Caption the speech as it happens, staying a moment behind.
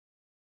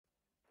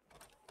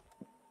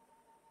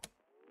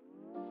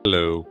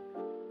Hello.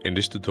 In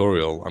this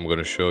tutorial, I'm going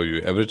to show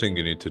you everything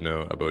you need to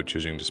know about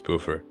using the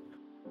spoofer.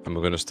 I'm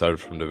going to start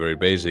from the very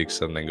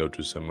basics and then go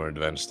to some more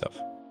advanced stuff.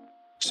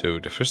 So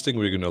the first thing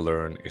we're going to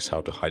learn is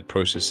how to hide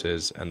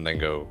processes and then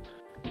go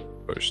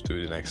first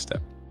to the next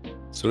step.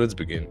 So let's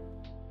begin.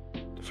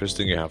 The first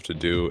thing you have to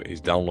do is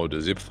download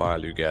the zip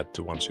file you get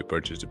once you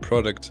purchase the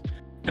product,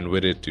 and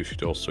with it you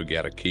should also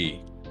get a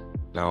key.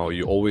 Now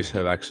you always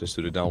have access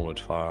to the download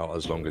file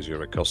as long as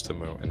you're a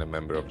customer and a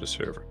member of the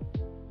server.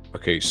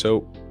 Okay,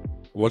 so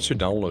once you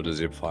download the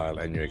zip file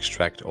and you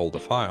extract all the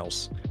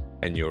files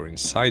and you're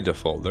inside the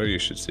folder, you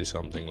should see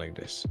something like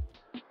this.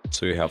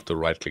 So you have to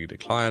right click the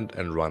client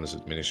and run as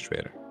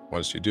administrator.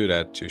 Once you do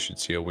that, you should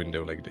see a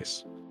window like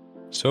this.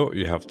 So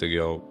you have to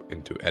go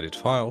into edit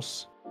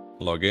files,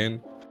 log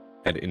in,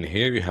 and in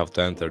here you have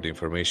to enter the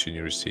information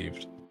you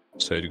received.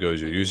 So it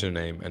goes your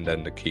username and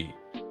then the key.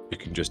 You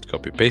can just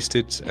copy paste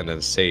it and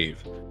then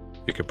save.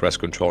 You can press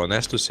Ctrl and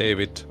S to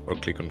save it, or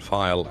click on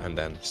file and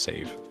then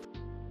save.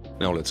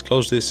 Now let's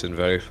close this and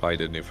verify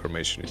that the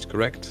information is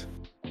correct.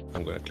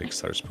 I'm going to click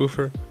Start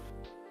Spoofer.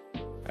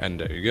 And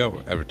there you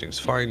go, everything's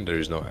fine, there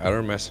is no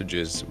error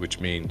messages, which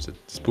means that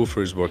the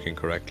spoofer is working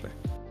correctly.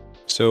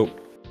 So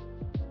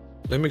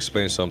let me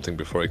explain something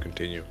before I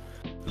continue.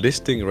 This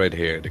thing right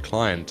here, the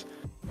client,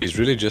 is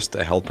really just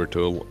a helper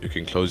tool. You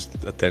can close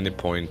it at any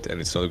point and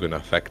it's not going to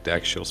affect the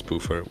actual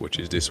spoofer, which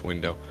is this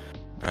window.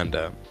 And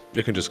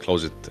you can just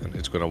close it and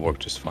it's going to work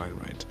just fine,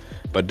 right?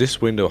 But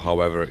this window,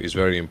 however, is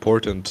very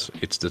important.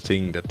 It's the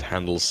thing that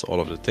handles all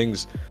of the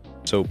things.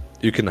 So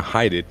you can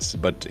hide it,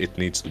 but it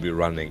needs to be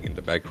running in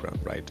the background,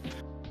 right?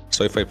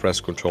 So if I press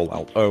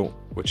Ctrl-Alt-O,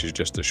 which is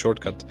just a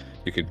shortcut,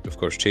 you can of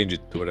course change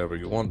it to whatever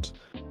you want,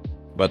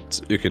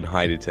 but you can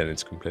hide it and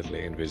it's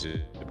completely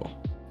invisible.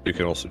 You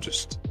can also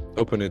just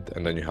open it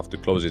and then you have to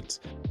close it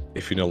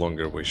if you no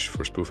longer wish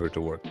for spoofer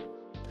to work.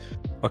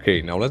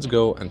 Okay, now let's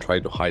go and try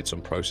to hide some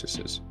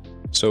processes.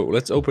 So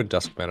let's open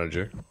Task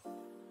Manager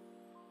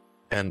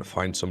and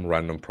find some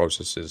random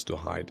processes to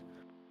hide.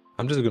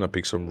 I'm just gonna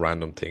pick some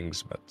random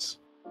things, but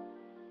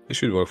it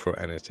should work for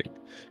anything.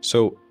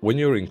 So when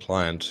you're in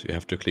client, you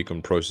have to click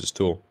on Process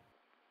Tool.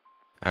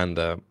 And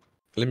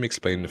let me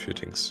explain a few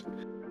things.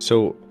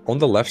 So on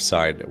the left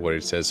side where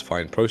it says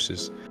Find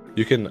Process,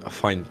 you can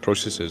find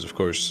processes, of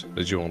course,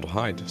 that you want to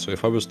hide. So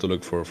if I was to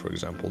look for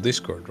example,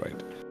 Discord,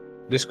 right?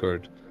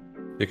 Discord,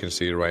 you can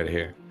see it right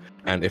here.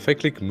 And if I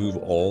click Move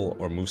All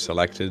or Move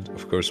Selected,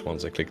 of course,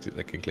 once I clicked it,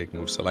 I can click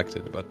Move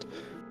Selected, but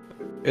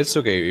it's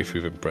okay if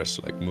you even press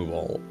like Move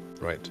All,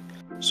 right?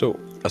 So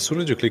as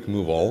soon as you click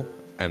Move All,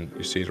 and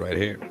you see it right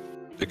here,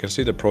 you can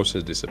see the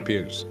process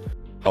disappears.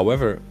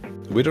 However,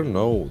 we don't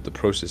know the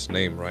process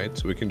name, right?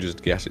 So we can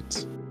just guess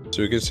it.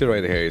 So you can see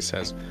right here, it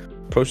says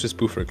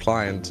ProcessSpoofer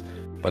client,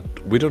 but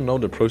we don't know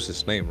the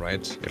process name,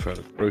 right? If I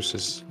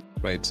process,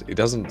 right, it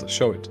doesn't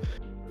show it.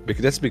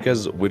 That's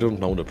because we don't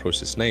know the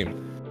process name.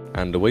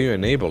 And the way you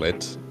enable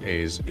it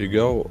is you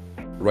go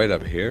right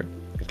up here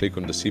and click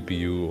on the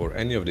CPU or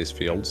any of these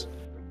fields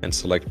and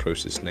select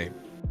process name.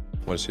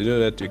 Once you do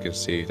that, you can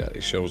see that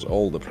it shows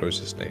all the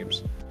process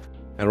names.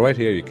 And right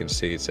here you can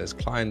see it says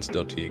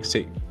clients.exe.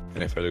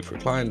 And if I look for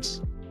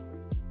clients,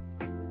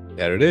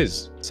 there it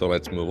is. So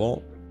let's move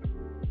on.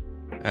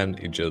 And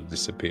it just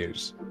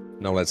disappears.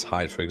 Now let's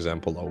hide, for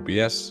example,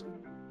 OBS.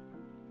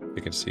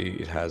 You can see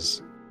it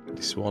has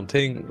this one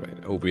thing,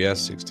 right? OBS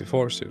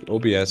 64, so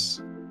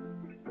OBS,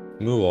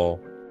 move all,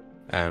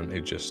 and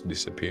it just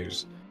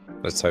disappears.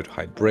 Let's try to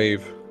hide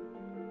Brave.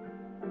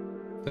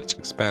 Let's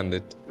expand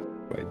it,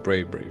 right?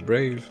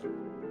 Brave,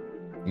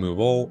 move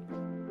all,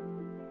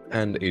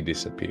 and it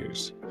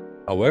disappears.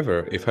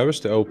 However, if I was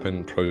to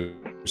open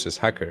Process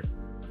Hacker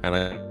and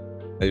I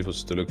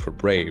was to look for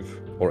Brave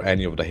or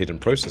any of the hidden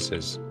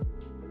processes,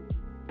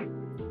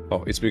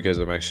 oh, it's because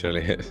I'm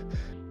actually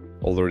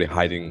already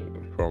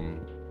hiding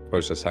from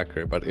Process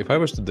Hacker. But if I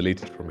was to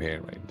delete it from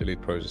here, right,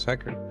 delete Process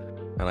Hacker,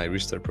 and I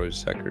restart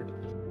Process Hacker,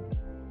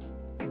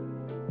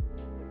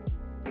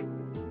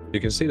 you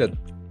can see that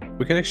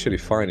we can actually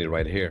find it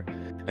right here.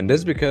 And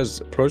that's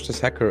because Process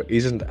Hacker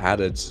isn't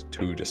added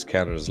to the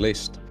scanners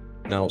list.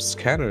 Now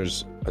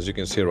scanners, as you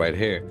can see right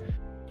here,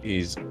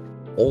 is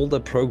all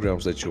the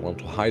programs that you want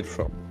to hide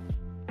from.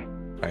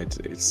 Right?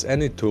 It's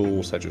any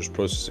tool such as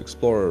Process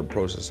Explorer,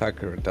 Process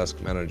Hacker, and Task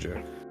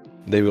Manager.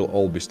 They will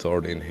all be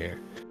stored in here.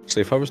 So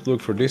if I was to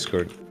look for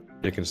Discord,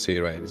 you can see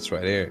right, it's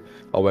right here.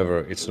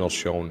 However, it's not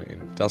shown in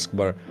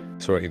TASKBAR,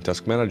 sorry, in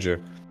Task Manager.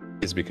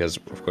 It's because,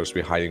 of course,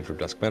 we're hiding from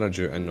Task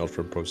Manager and not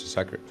from Process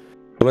Hacker.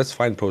 So let's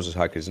find Process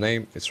Hacker's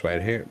name. It's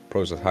right here,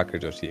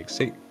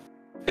 processhacker.exe.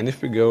 And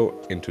if we go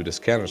into the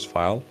scanners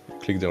file,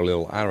 click the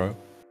little arrow,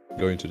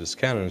 go into the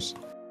scanners,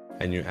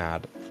 and you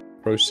add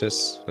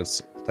process,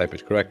 let's type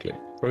it correctly,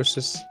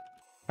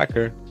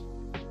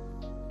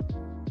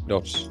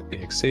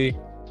 processhacker.exe.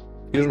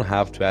 You don't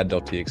have to add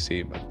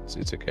 .exe, but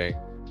it's okay.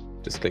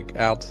 Just click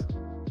add,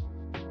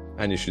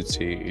 and you should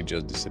see it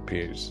just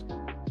disappears.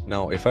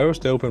 Now, if I was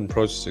to open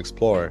Process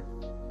Explorer,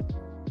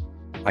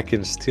 I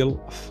can still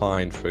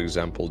find, for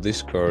example,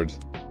 Discord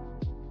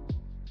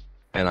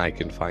and I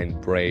can find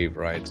Brave,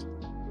 right?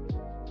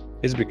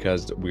 It's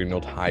because we're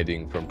not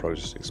hiding from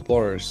Process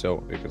Explorer.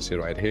 So you can see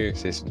right here, it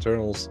says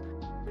internals,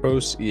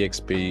 pros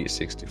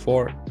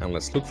exp64, and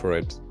let's look for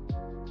it.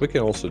 We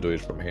can also do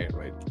it from here,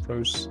 right?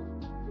 Pros,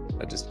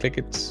 I just click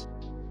it,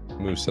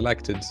 move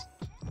selected,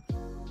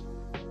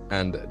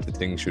 and the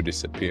thing should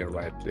disappear,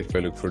 right? If I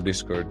look for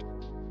Discord,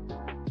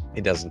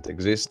 it doesn't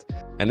exist.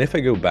 And if I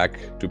go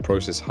back to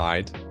process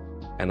hide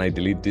and I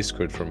delete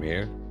Discord from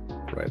here,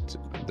 right?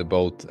 The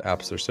both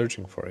apps are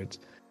searching for it,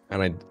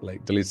 and I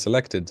like delete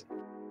selected,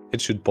 it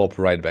should pop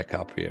right back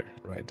up here,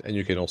 right? And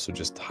you can also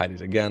just hide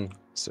it again.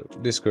 So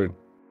Discord,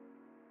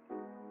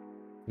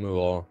 move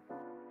all,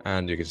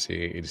 and you can see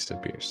it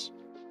disappears.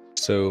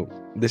 So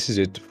this is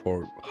it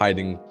for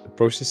hiding the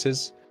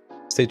processes.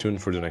 Stay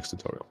tuned for the next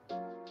tutorial.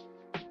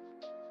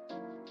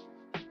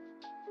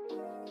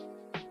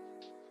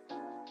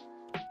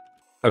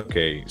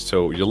 Okay,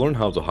 so you learn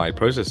how to hide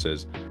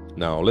processes.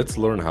 Now let's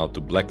learn how to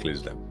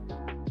blacklist them.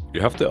 You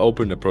have to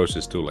open the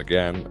process tool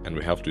again, and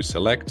we have to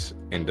select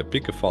in the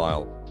pick a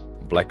file,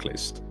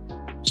 blacklist.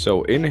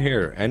 So in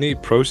here, any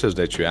process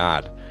that you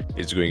add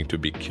is going to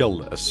be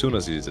killed as soon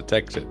as it is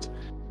detected.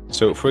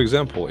 So for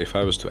example, if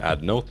I was to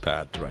add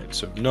notepad, right?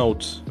 So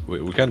note,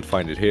 we can't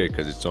find it here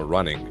because it's not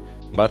running.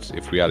 But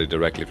if we add it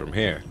directly from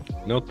here,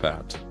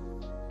 notepad,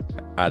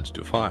 add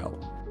to file.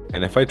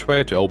 And if I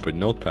try to open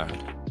notepad,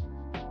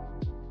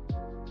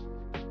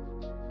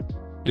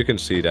 you can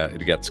see that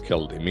it gets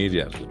killed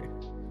immediately.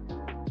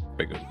 If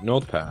I go to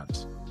notepad,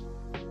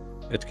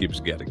 it keeps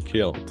getting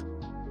killed.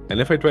 And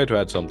if I try to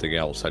add something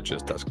else, such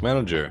as task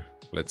manager,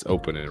 let's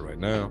open it right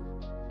now.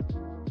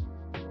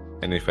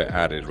 And if I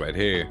add it right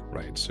here,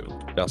 right, so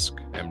task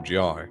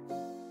mgr,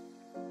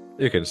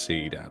 you can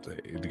see that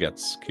it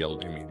gets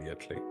killed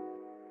immediately.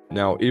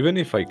 Now, even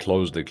if I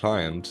close the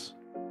client,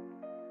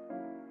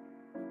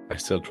 I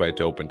still try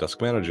to open task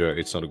manager,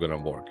 it's not gonna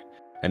work.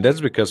 And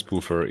that's because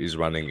Spoofer is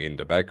running in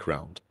the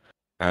background.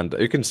 And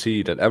you can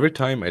see that every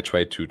time I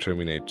try to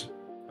terminate,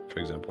 for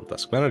example,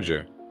 task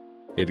manager,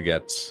 it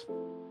gets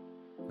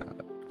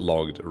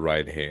logged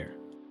right here.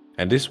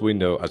 And this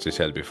window, as I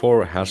said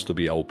before, has to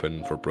be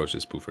open for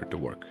ProcessSpoofer to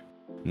work.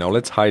 Now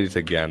let's hide it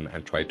again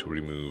and try to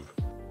remove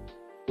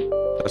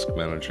task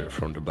manager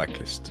from the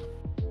blacklist.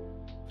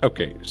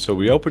 Okay, so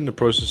we open the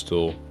process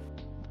tool,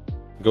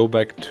 go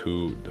back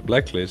to the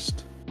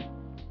blacklist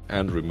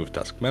and remove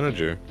task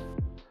manager.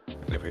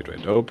 And if I try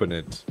to open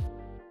it,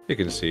 you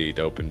can see it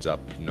opens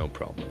up, no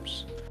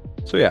problems.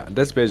 So yeah,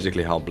 that's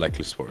basically how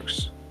blacklist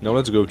works. Now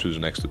let's go to the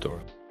next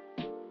tutorial.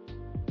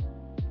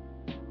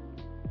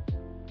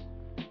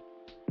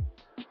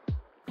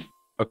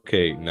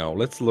 Okay, now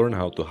let's learn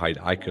how to hide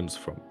icons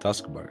from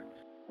taskbar.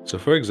 So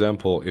for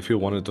example, if you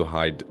wanted to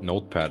hide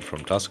notepad from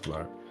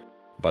taskbar,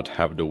 but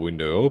have the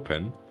window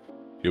open,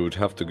 you would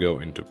have to go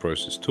into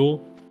process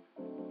tool,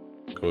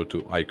 go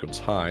to icons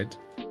hide,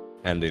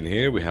 and in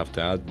here we have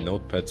to add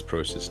notepad's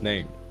process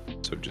name.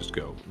 So just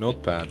go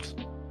notepad,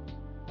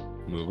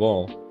 move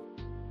all,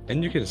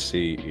 and you can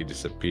see it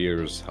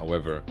disappears,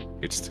 however,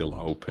 it's still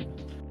open.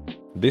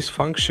 This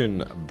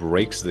function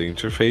breaks the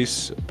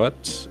interface,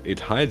 but it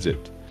hides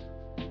it.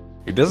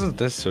 It doesn't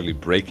necessarily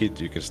break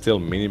it, you can still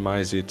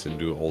minimize it and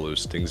do all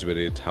those things with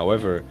it.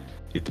 However,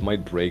 it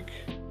might break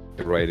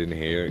right in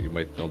here, you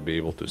might not be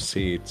able to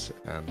see it,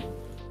 and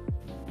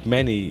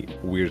many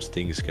weird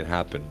things can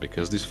happen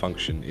because this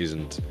function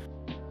isn't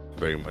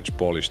very much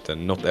polished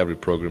and not every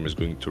program is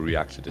going to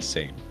react to the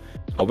same.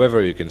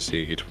 However, you can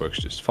see it works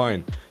just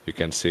fine. You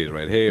can see it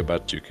right here,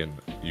 but you can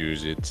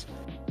use it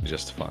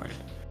just fine.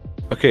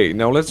 Okay,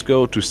 now let's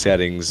go to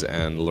settings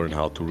and learn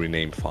how to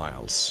rename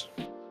files.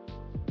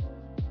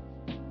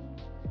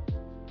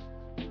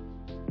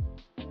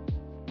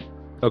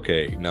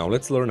 Okay, now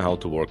let's learn how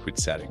to work with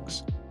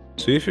settings.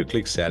 So if you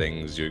click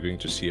settings, you're going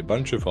to see a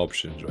bunch of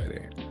options right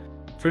here.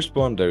 First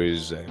one, there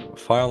is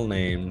file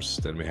names,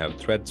 then we have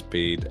thread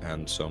speed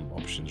and some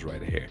options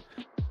right here.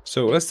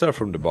 So let's start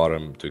from the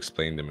bottom to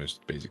explain the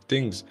most basic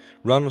things.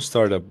 Run on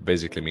startup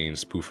basically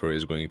means Spoofer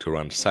is going to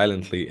run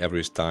silently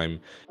every time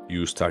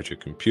you start your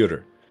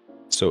computer.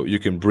 So you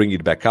can bring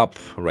it back up,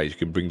 right? You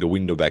can bring the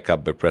window back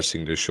up by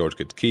pressing the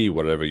shortcut key,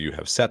 whatever you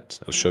have set.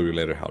 I'll show you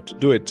later how to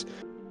do it,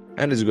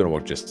 and it's going to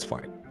work just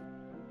fine.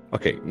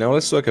 Okay, now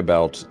let's talk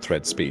about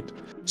thread speed.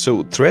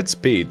 So thread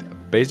speed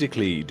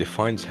basically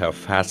defines how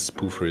fast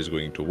Spoofer is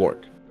going to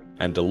work.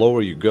 And the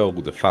lower you go,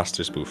 the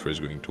faster Spoofer is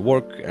going to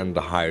work and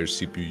the higher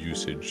CPU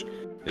usage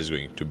is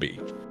going to be.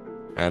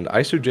 And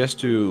I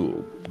suggest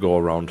you go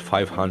around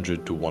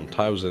 500 to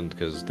 1000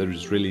 because there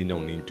is really no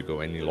need to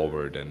go any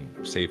lower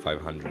than say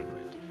 500. Right?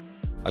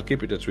 I'll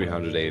keep it at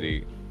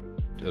 380.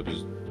 I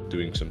was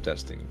doing some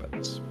testing,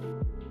 but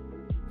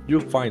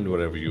you'll find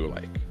whatever you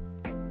like.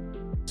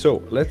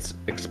 So let's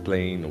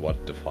explain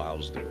what the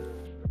files do.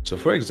 So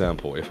for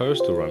example, if I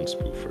was to run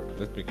Spoofer,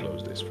 let me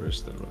close this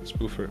first and run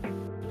Spoofer.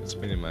 Let's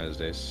minimize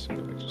this, go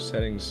back to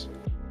settings.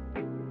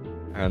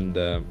 And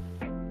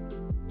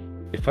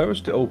if I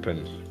was to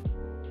open,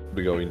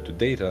 we go into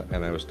data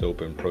and I was to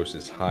open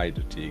process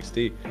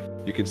hide.txt,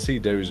 you can see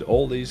there is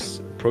all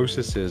these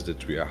processes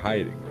that we are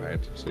hiding,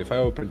 right? So if I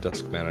open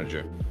Task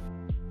Manager,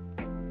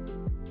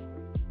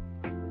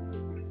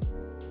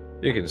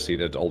 you can see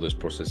that all these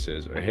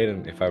processes are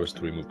hidden. If I was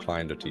to remove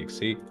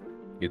client.txt,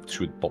 it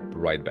should pop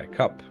right back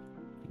up.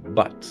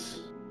 But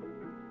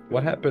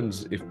what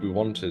happens if we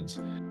wanted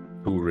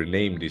to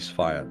rename this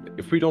file?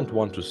 If we don't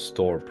want to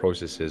store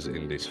processes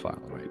in this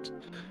file, right?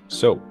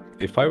 So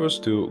if I was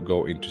to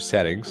go into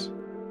settings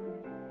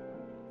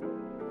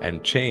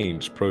and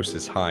change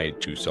process hide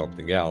to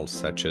something else,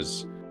 such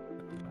as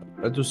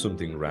let's do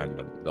something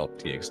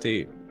random.txt.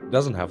 It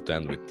doesn't have to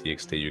end with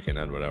txt, you can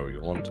add whatever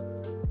you want.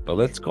 But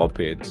let's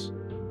copy it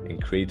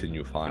and create a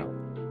new file.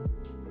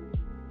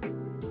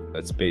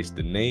 Let's paste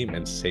the name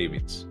and save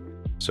it.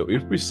 So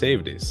if we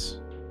save this,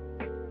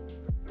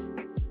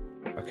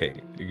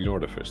 okay, ignore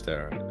the first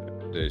error.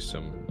 There's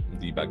some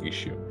debug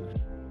issue.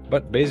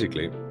 But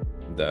basically,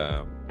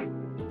 the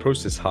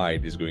process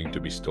hide is going to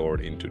be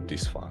stored into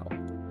this file.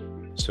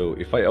 So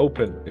if I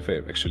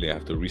actually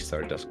have to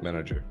restart Task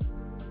Manager.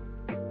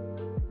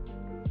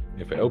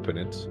 If I open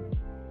it,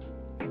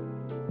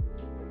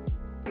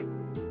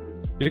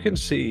 you can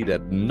see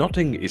that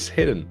nothing is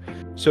hidden.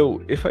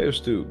 So if I was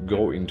to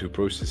go into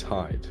process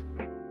hide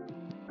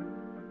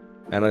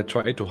and I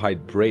try to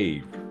hide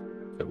Brave,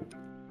 so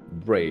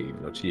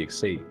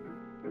Brave.txt,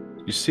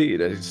 you see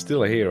that it's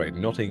still here, right?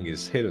 Nothing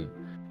is hidden.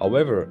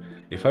 However,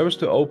 if I was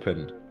to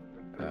open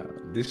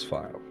this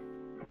file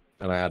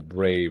and I add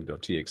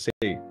Brave.txt,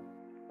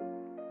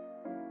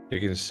 you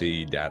can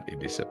see that it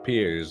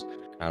disappears,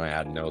 and I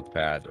add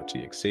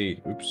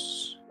Notepad.txt.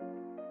 Oops.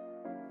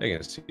 You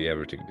can see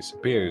everything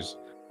disappears.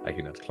 I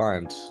can add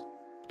client.txt,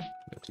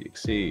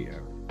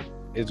 and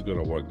it's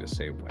gonna work the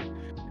same way.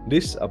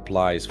 This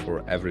applies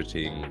for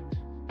everything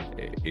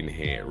in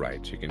here,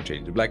 right? You can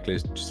change the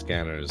blacklist,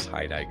 scanners,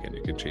 hide icon,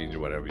 you can change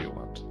whatever you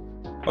want.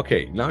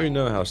 Okay, now you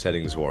know how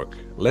settings work.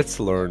 Let's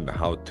learn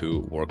how to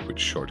work with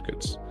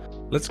shortcuts.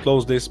 Let's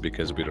close this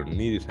because we don't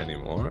need it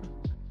anymore.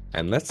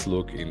 And let's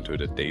look into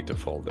the data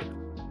folder.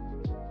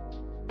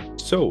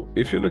 So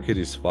if you look at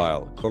this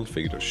file,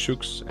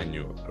 config.shooks, and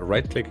you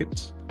right click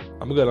it,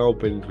 I'm gonna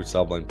open it with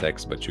Sublime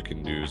Text, but you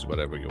can use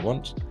whatever you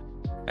want.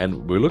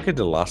 And we look at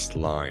the last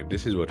line.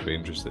 This is what we're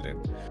interested in.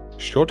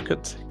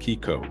 Shortcut key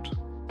code.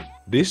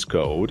 This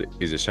code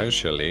is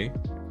essentially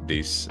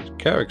this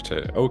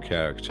character, O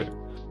character.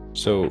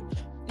 So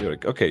you're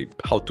like, okay,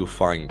 how to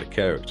find the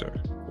character?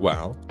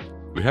 Well,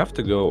 we have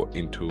to go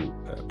into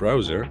a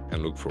browser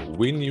and look for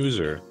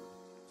WinUser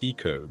key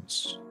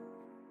codes.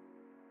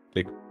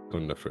 Click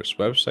on the first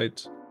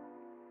website.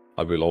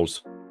 I will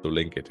also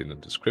link it in the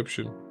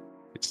description.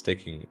 It's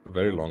taking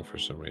very long for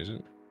some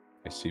reason.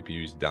 My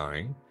CPU is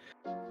dying.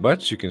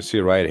 But you can see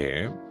right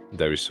here,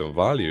 there is some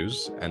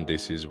values, and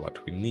this is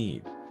what we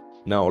need.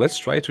 Now let's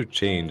try to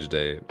change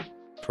the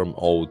from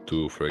O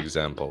to, for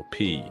example,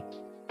 P.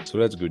 So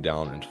let's go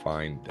down and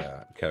find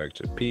the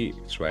character P.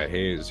 It's right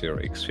here,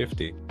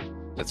 0x50.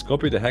 Let's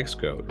copy the hex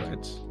code,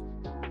 right?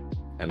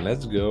 And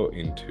let's go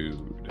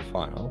into the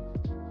file.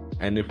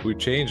 And if we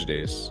change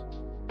this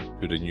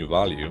to the new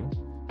value,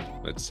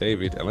 let's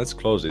save it and let's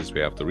close this.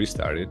 We have to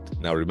restart it.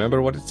 Now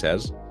remember what it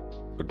says,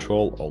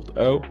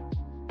 Control-Alt-O.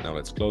 Now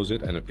let's close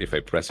it. And if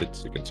I press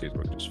it, you can see it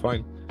works just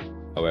fine.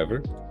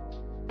 However,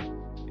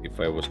 if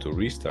I was to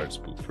restart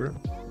Spoofer,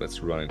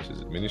 let's run it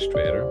as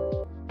administrator.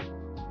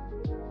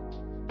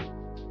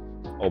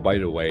 Oh, by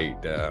the way,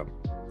 the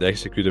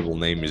executable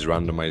name is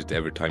randomized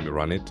every time you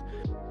run it.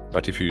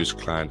 But if you use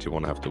client, you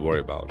won't have to worry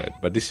about it.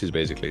 But this is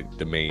basically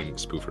the main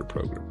Spoofer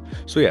program.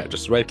 So yeah,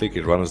 just right click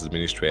it, run as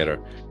administrator,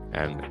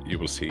 and you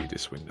will see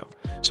this window.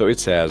 So it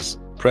says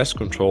press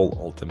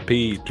Ctrl-Alt and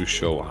P to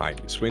show hide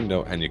this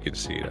window, and you can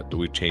see that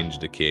we changed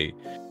the key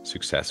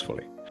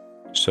successfully.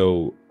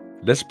 So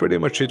that's pretty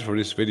much it for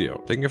this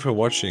video. Thank you for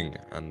watching,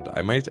 and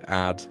I might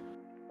add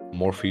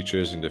more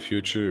features in the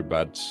future,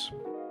 but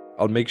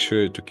I'll make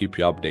sure to keep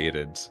you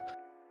updated.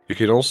 You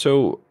can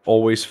also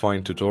always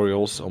find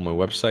tutorials on my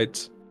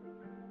website.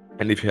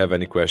 And if you have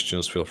any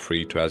questions, feel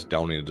free to ask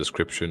down in the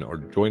description or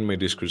join my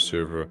Discord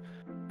server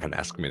and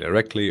ask me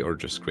directly or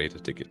just create a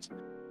ticket.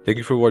 Thank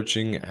you for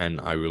watching, and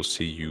I will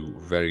see you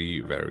very,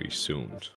 very soon.